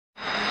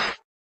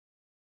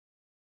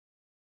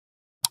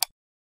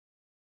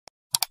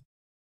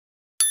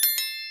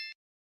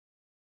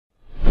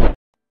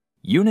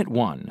Unit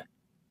 1,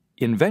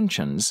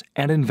 Inventions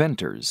and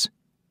Inventors.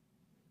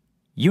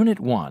 Unit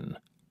 1,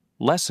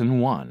 Lesson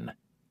 1,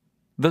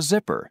 The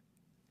Zipper.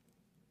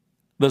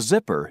 The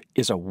zipper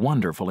is a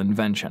wonderful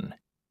invention.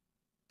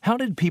 How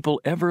did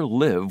people ever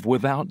live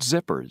without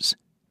zippers?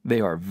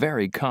 They are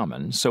very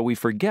common, so we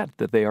forget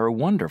that they are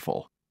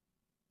wonderful.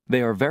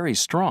 They are very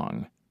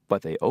strong,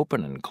 but they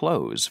open and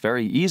close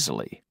very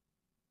easily.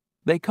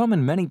 They come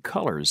in many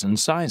colors and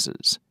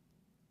sizes.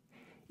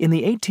 In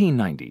the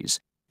 1890s,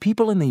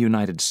 people in the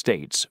United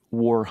States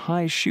wore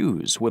high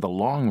shoes with a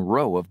long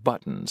row of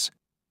buttons.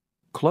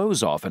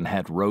 Clothes often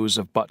had rows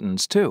of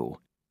buttons too.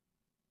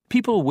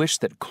 People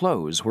wished that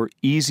clothes were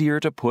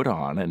easier to put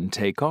on and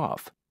take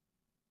off.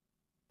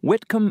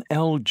 Whitcomb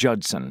L.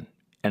 Judson,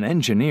 an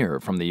engineer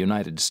from the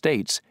United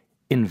States,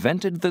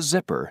 invented the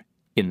zipper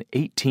in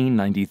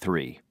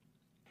 1893.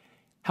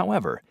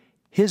 However,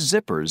 his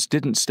zippers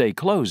didn't stay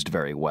closed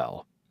very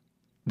well.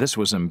 This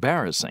was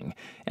embarrassing,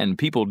 and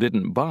people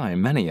didn't buy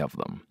many of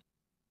them.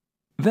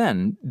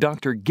 Then,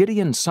 Dr.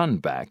 Gideon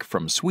Sundback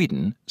from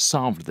Sweden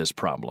solved this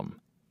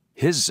problem.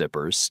 His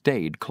zippers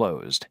stayed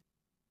closed.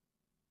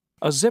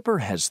 A zipper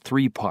has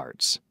 3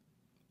 parts.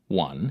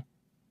 1.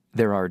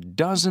 There are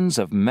dozens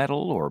of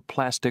metal or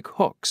plastic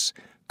hooks,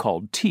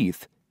 called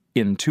teeth,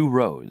 in 2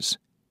 rows.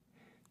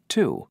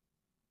 2.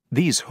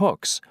 These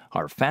hooks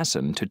are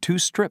fastened to 2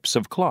 strips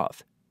of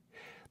cloth.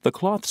 The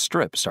cloth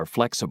strips are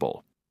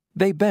flexible.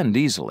 They bend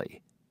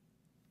easily.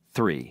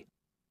 3.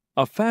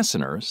 A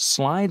fastener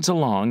slides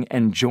along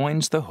and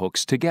joins the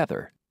hooks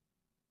together.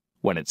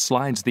 When it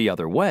slides the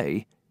other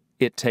way,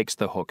 it takes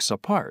the hooks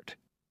apart.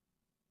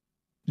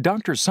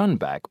 Dr.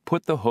 Sundback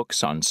put the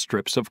hooks on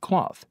strips of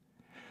cloth.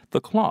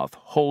 The cloth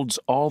holds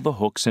all the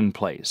hooks in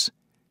place.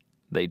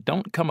 They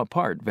don't come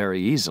apart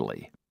very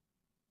easily.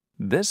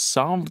 This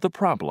solved the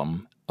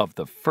problem of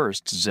the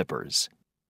first zippers.